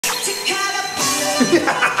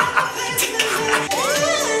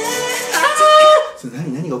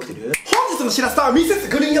何が起きてる？本日のしらスタはミセス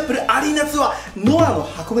グリーンアップルアリーナツアーノアの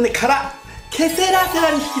箱舟からケセラセ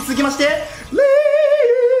ラに引き続きましてレー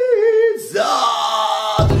ザ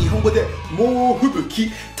ーと日本語で猛吹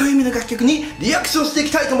雪という意味の楽曲にリアクションしてい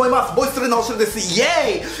きたいと思います。ボイストレーナーおしろです。イ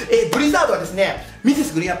エーイ。ブリザードはですね、ミセ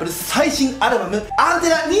スグリーンアップル最新アルバムアンテ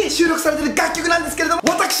ナに収録されている楽曲なんですけれども、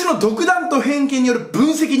私の独断と偏見による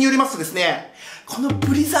分析によりますとですね、この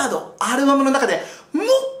ブリザードアルバムの中で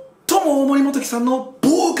最も大森元貴さんの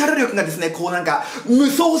ボーカル力がですね、こうなんか無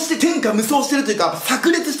双して天下無双してるというか炸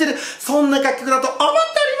裂してる、そんな楽曲だと思っており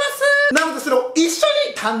ます。なのでそれを一緒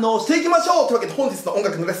に堪能していきましょう。というわけで本日の音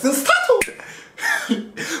楽のレッスンスタート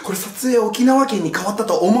これ撮影沖縄県に変わった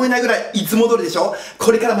と思えないぐらいいつも通りでしょ。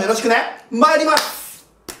これからもよろしくね。参ります。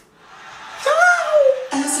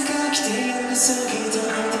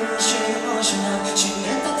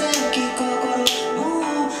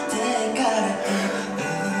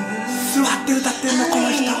座って歌ってんのこ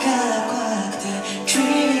の人。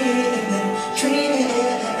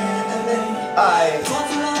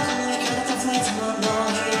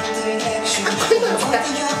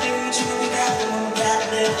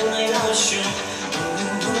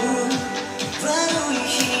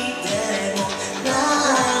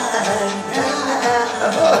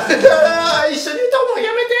一緒に歌うの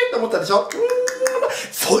やめてって思ったでしょ。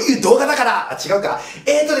そういう動画だから。違うか。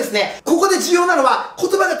ですね、ここで重要なのは言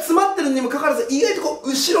葉が詰まってるにもかかわらず意外とこう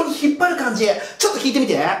後ろに引っ張る感じ。ちょっと聞いてみ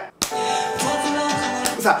て。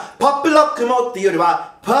さあ、ポップロックもっていうより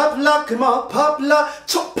はポップロックもポップロック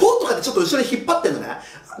ポとかでちょっと後ろに引っ張ってんのね。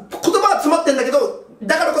言葉が詰まってんだけど、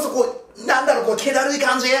だからこそこうなんだろう、こう気だるい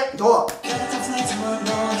感じと。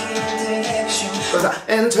これさ、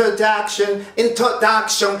イントロダクション、イントロダ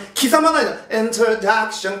クション、刻まないの。イントロダ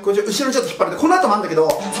クション、これ後ろにちょっと引っ張るで、この後もあるんだけ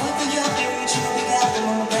ど、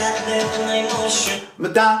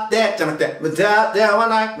無駄でじゃなくて、無駄では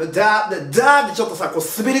ない、無駄で、だでちょっとさ、こう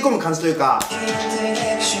滑り込む感じというか、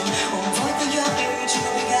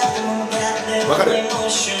わかる？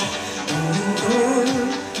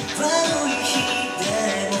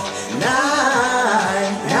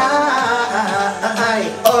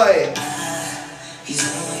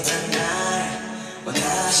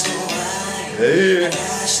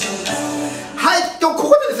はい、こ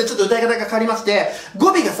こでですね、ちょっと歌い方が変わりまして、語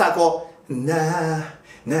尾がさ、こう、な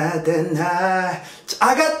でな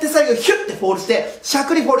上がって最後ヒュッてフォールして、しゃ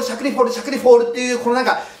くりフォール、しゃくりフォール、しゃくりフォールっていう、このなん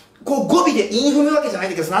か、こう語尾で韻踏むわけじゃない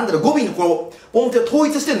んだけど、なんだろう、語尾のこう、音程を統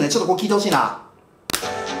一してるのね。ちょっとこう聞いてほしいな。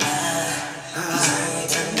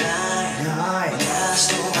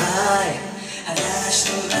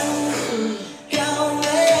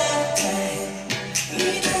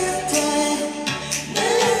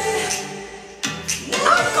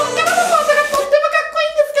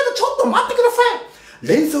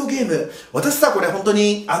連想ゲーム。私さ、これ本当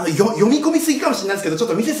に、読み込みすぎかもしれないですけど、ちょっ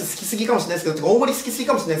とミセス好きすぎかもしれないですけど、大盛り好きすぎ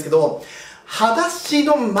かもしれないですけど、裸足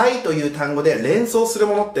の舞という単語で連想する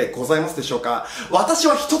ものってございますでしょうか？私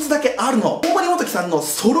は一つだけあるの。大森元貴さんの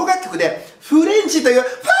ソロ楽曲で、フレンチという、っ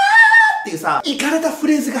ていうさ、イかれたフ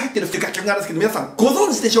レーズが入ってるっていう楽曲があるんですけど、皆さんご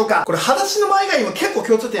存知でしょうか？これ、裸足の前以外にも結構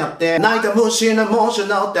共通点あって、泣いたムーシーなモーショ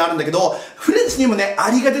ナルってあるんだけど、フレンチにもね、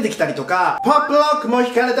アリが出てきたりとか、ポップロックも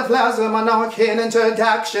惹かれたフラーズマのヒント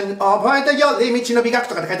ダクション、覚えた寄り道の美学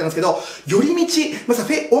とかって書いてあるんですけど、寄り道、まあさ、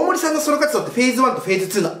大森さんのソロ活動ってフェーズ1とフェー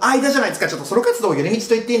ズ2の間じゃないですか。ちょっとソロ活動を寄り道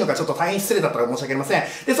と言っていいのかちょっと大変失礼だったら申し訳ありません。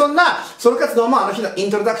で、そんなソロ活動もあの日のイ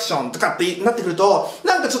ントロダクションとかってなってくると、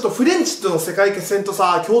なんかちょっとフレンチとの世界決戦と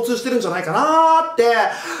さ、共通してるんじゃないかなーって、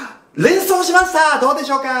連想しました。どうで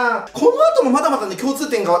しょうか？この後もまだまだね、共通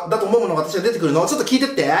点だと思うものが私が出てくるのをちょっと聞いてっ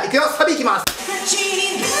て。いくよ、サビいきます。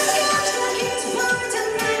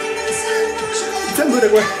全部で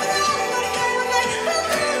これ。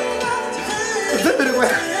全部でこれ。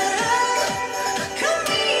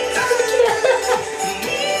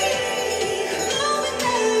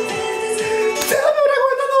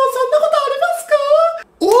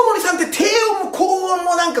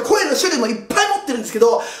声の種類もいっぱい持ってるんですけ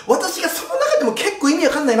ど、私がその中でも結構意味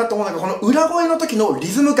わかんないなと思うのがこの裏声の時のリ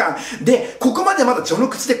ズム感で、ここまでまだ序の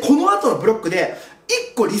口で、この後のブロックで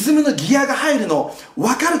1個リズムのギアが入るの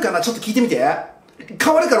わかるかな？ちょっと聞いてみて。変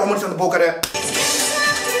わるから、大森さんのボーカルわか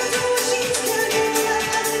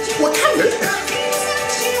る？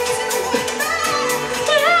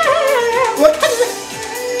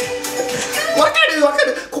わか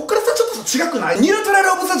る。こっからさ、ちょっと違くない？ニュートラ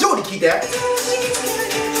ルオブザジョーに聞いて。ニ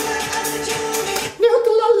ュー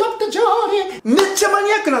トラルオブザジョめっちゃマ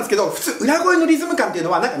ニアックなんですけど、普通裏声のリズム感っていう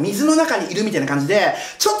のはなんか水の中にいるみたいな感じで、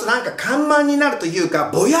ちょっとなんか緩慢になるという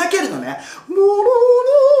か、ぼやけるのね。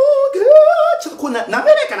ちょっとこう滑ら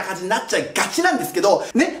かな感じになっちゃいがちなんですけど、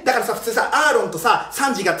ね、だからさ、普通さ、アーロンとさ、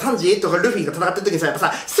サンジとかルフィが戦ってる時にさ、やっぱ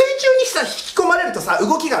さ、水中にさ、引き込まれるとさ、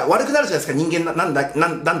動きが悪くなるじゃないですか、人間なんだ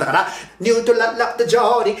から、ニュートララッタジ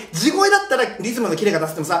ョーリ、地声だったらリズムのキレが出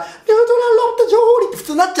せてもさ、ニュートララッタジョーリって普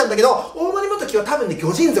通になっちゃうんだけど、大森元貴は多分ね、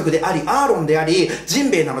魚人族であり、アーロンであり、ジ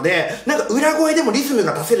ンベエなので、なんか裏声でもリズム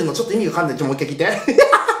が出せるのちょっと意味わかんない。もう一回聞いて。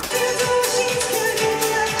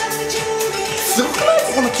すごくない？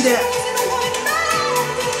ここのキレ。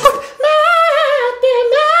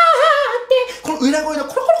裏声の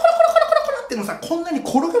コロコロコロコロコロコロってのさ、こんなに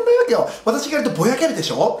転がんないわけよ。私がやるとぼやけるで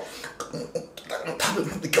しょ。多分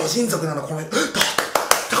魚人族なの、このだから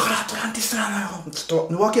アトランティスなのよ。ちょっ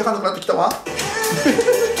とわけわかんなくなってきたわ。す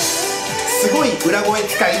ごい裏声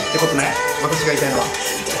使いってことね、私が言いたいのは。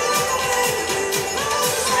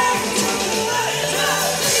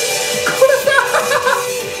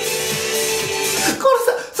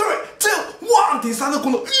っていうさ、こ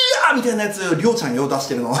の、いやーみたいなやつ、りょうちゃんよ、出し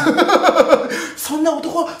てるの。そんな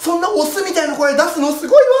男、そんなオスみたいな声出すのす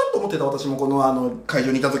ごいわと思ってた、私もこの、会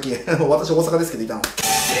場にいた時。私大阪ですけどいたの。こ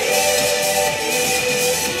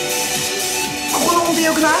この音程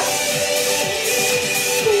よくない？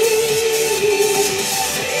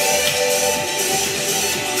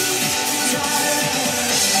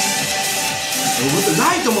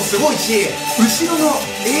ライトもすごいし、後ろの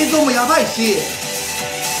映像もやばいし、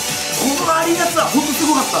このアリーナツアーほんとす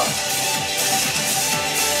ごかった。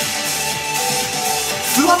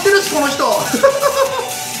座ってるし、この人。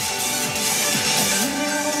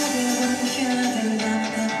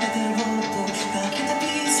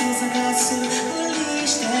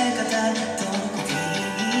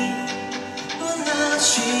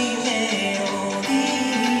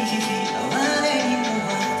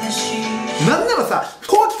なんならさ、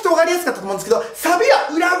こう聞くと分かりやすかったと思うんですけど、サビは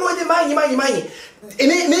裏声で前に前に前に、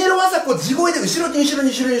メロはさ、こう地声で後ろに後ろに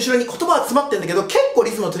後ろに後ろに言葉は詰まってるんだけど、結構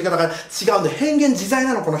リズムの取り方が違うんで、変幻自在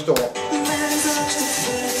なの、この人。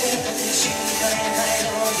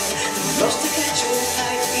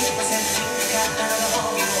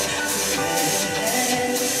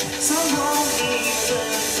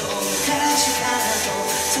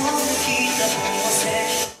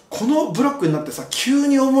このブロックになってさ、急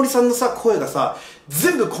に大森さんのさ、声がさ、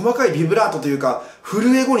全部細かいビブラートというか、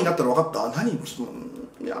震え声になったの分かった？何？ちょっ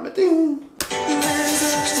と、やめてよ。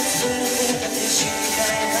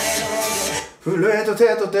震えと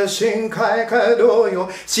手と手、深海帰ろうよ。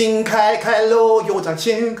深海帰ろうよ。じゃん、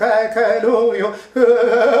深海帰ろうよ。っ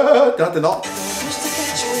てなってんの。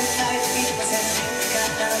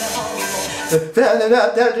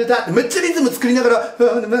めっちゃリズム作りながら、って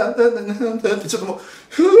ちょっともう、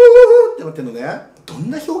ふーってなってんのね。どん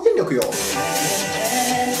な表現力よ。わ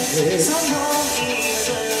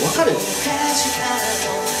かる？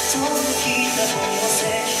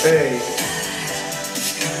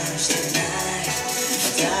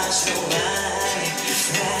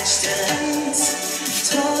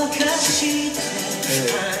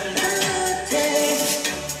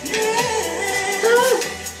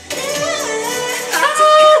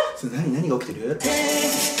何が起きてる？ね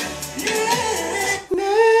え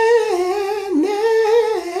ねえ、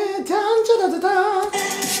ダンチャダダダン。ねえ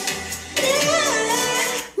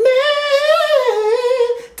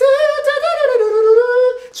トゥタダルルルルル。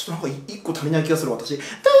ちょっとなんか一個足りない気がする、私。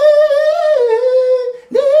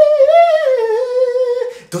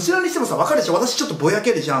どちらにしてもさ、分かるでしょ？私ちょっとぼや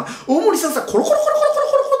けるじゃん。大森さんさ、コロコロコロコロコロ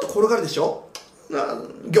コロって転がるでしょ？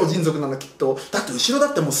魚人族なんだきっと。だって後ろ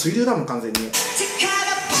だってもう水流だもん、完全に。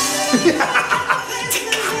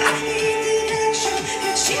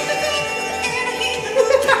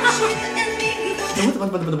待っ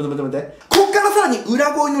て待って。こっからさらに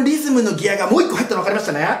裏声のリズムのギアがもう一個入ったの分かりまし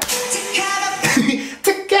たね。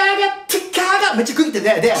めっちゃ区切って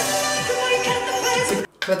ね。で、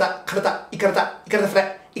体イカルタフレイカルタフレ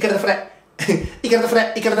イカルタフレイカルタフ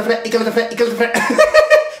レイカルタフレイカルタフレイカルタフレ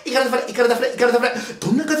イカルタフレイカルタフレ。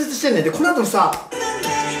どんな仮説してんねん。でこの後のさ、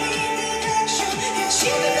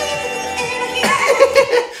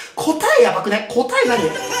答えやばくね。答え何？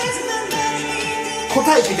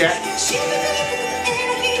答え聞いて。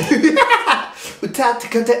歌って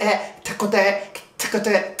答えた答えた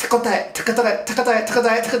答えた答えた答えた答え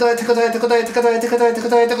た答えた答えた答えた答えた答えた答えた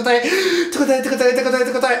答えた答えた答えた答えた答えた答え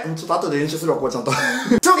た答え。ちょっと後で練習するわ、これちゃんと。という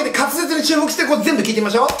わけで滑舌に注目してこう全部聞いてみ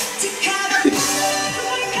ましょう。す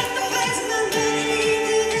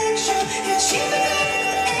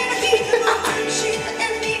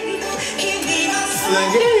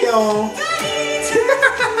げえよ。よ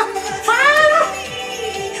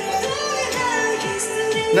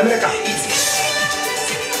滑らか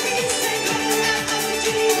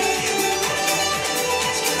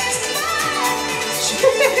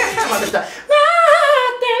また来た。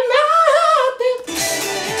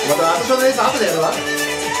また私のレース後でやるわ。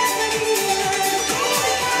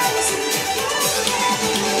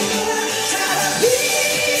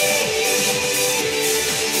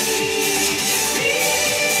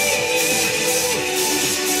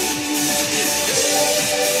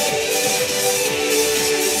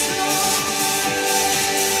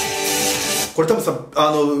これ多分さ、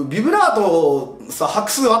ビブラートさ、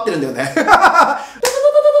拍数合ってるんだよね。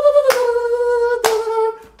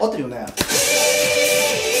合ってるよね。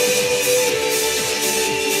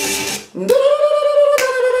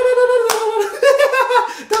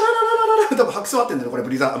多分拍数合ってんだよこれ。ブ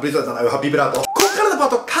リザードじゃないわ、ビブラート。ここからのパー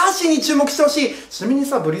ト、歌詞に注目してほしい。ちなみに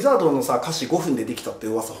さ、ブリザードのさ、歌詞5分でできたって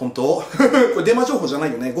噂、本当？これデマ情報じゃな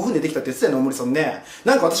いよね。5分でできたって言ってたよね、大森さんね。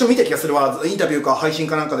なんか私も見た気がするわ。インタビューか配信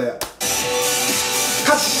かなんかで。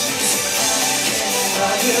歌詞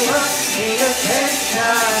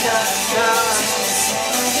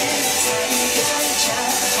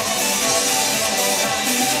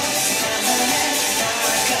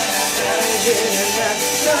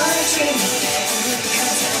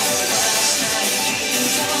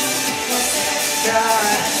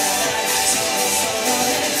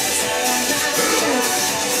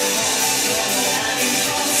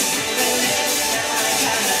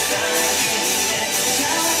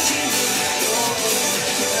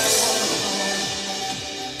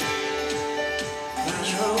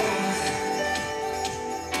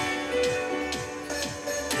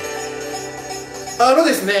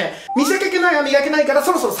ですね、見せかけないは磨けないから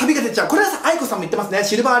そろそろサビが出ちゃう。これはさ、愛子さんも言ってますね。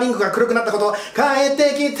シルバーリングが黒くなったこと、帰っ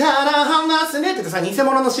てきたら話すねって言ってさ、偽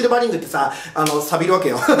物のシルバーリングってさ、錆びるわけ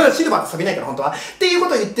よ。シルバーって錆びないから本当は。っていうこ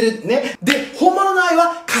とを言ってるね。で、本物の愛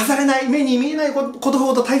は飾れない、目に見えないこと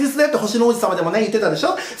ほど大切だよって星の王子様でもね、言ってたでし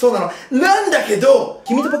ょ。そうなの。なんだけど、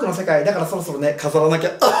君と僕の世界、だからそろそろね、飾らなき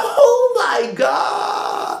ゃ。Oh my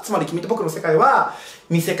god! つまり君と僕の世界は、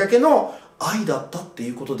見せかけの愛だったってい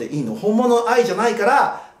うことでいいの？本物の愛じゃないか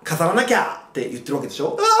ら飾らなきゃって言ってるわけでし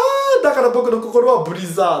ょ。だから僕の心はブリ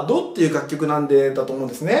ザードっていう楽曲なんでだと思うん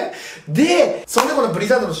ですね。で、そんでこのブリ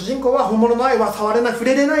ザードの主人公は本物の愛は触れない、触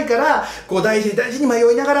れれないから、こう大事に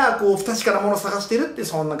迷いながら、こう不確かなものを探してるって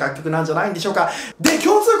そんな楽曲なんじゃないんでしょうか。で、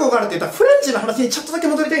共通項があるって言ったらフレンチの話にちょっとだけ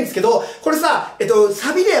戻りたいんですけど、これさ、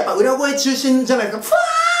サビでやっぱ裏声中心じゃないですか。ふわ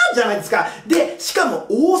ーじゃないですか。で、しかも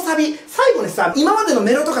大サビ、最後にさ、今までの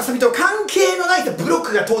メロとかサビと関係のないブロッ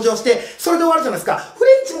クが登場して、それで終わるじゃないですか。フ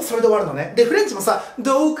レンチもそれで終わるのね。で、フレンチもさ、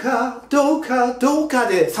どうかで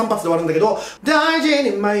3発で終わるんだけど、大事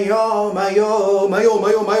に迷うって言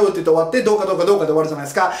って終わって、どうかで終わるじゃないで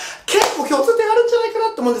すか。結構共通点あるんじゃないか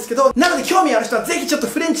なと思うんですけど、なので興味ある人はぜひちょっと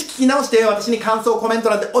フレンチ聞き直して、私に感想コメント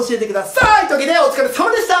欄で教えてください。というわけでお疲れ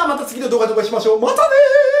様でした。また次の動画でお会いしましょう。またね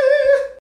ー。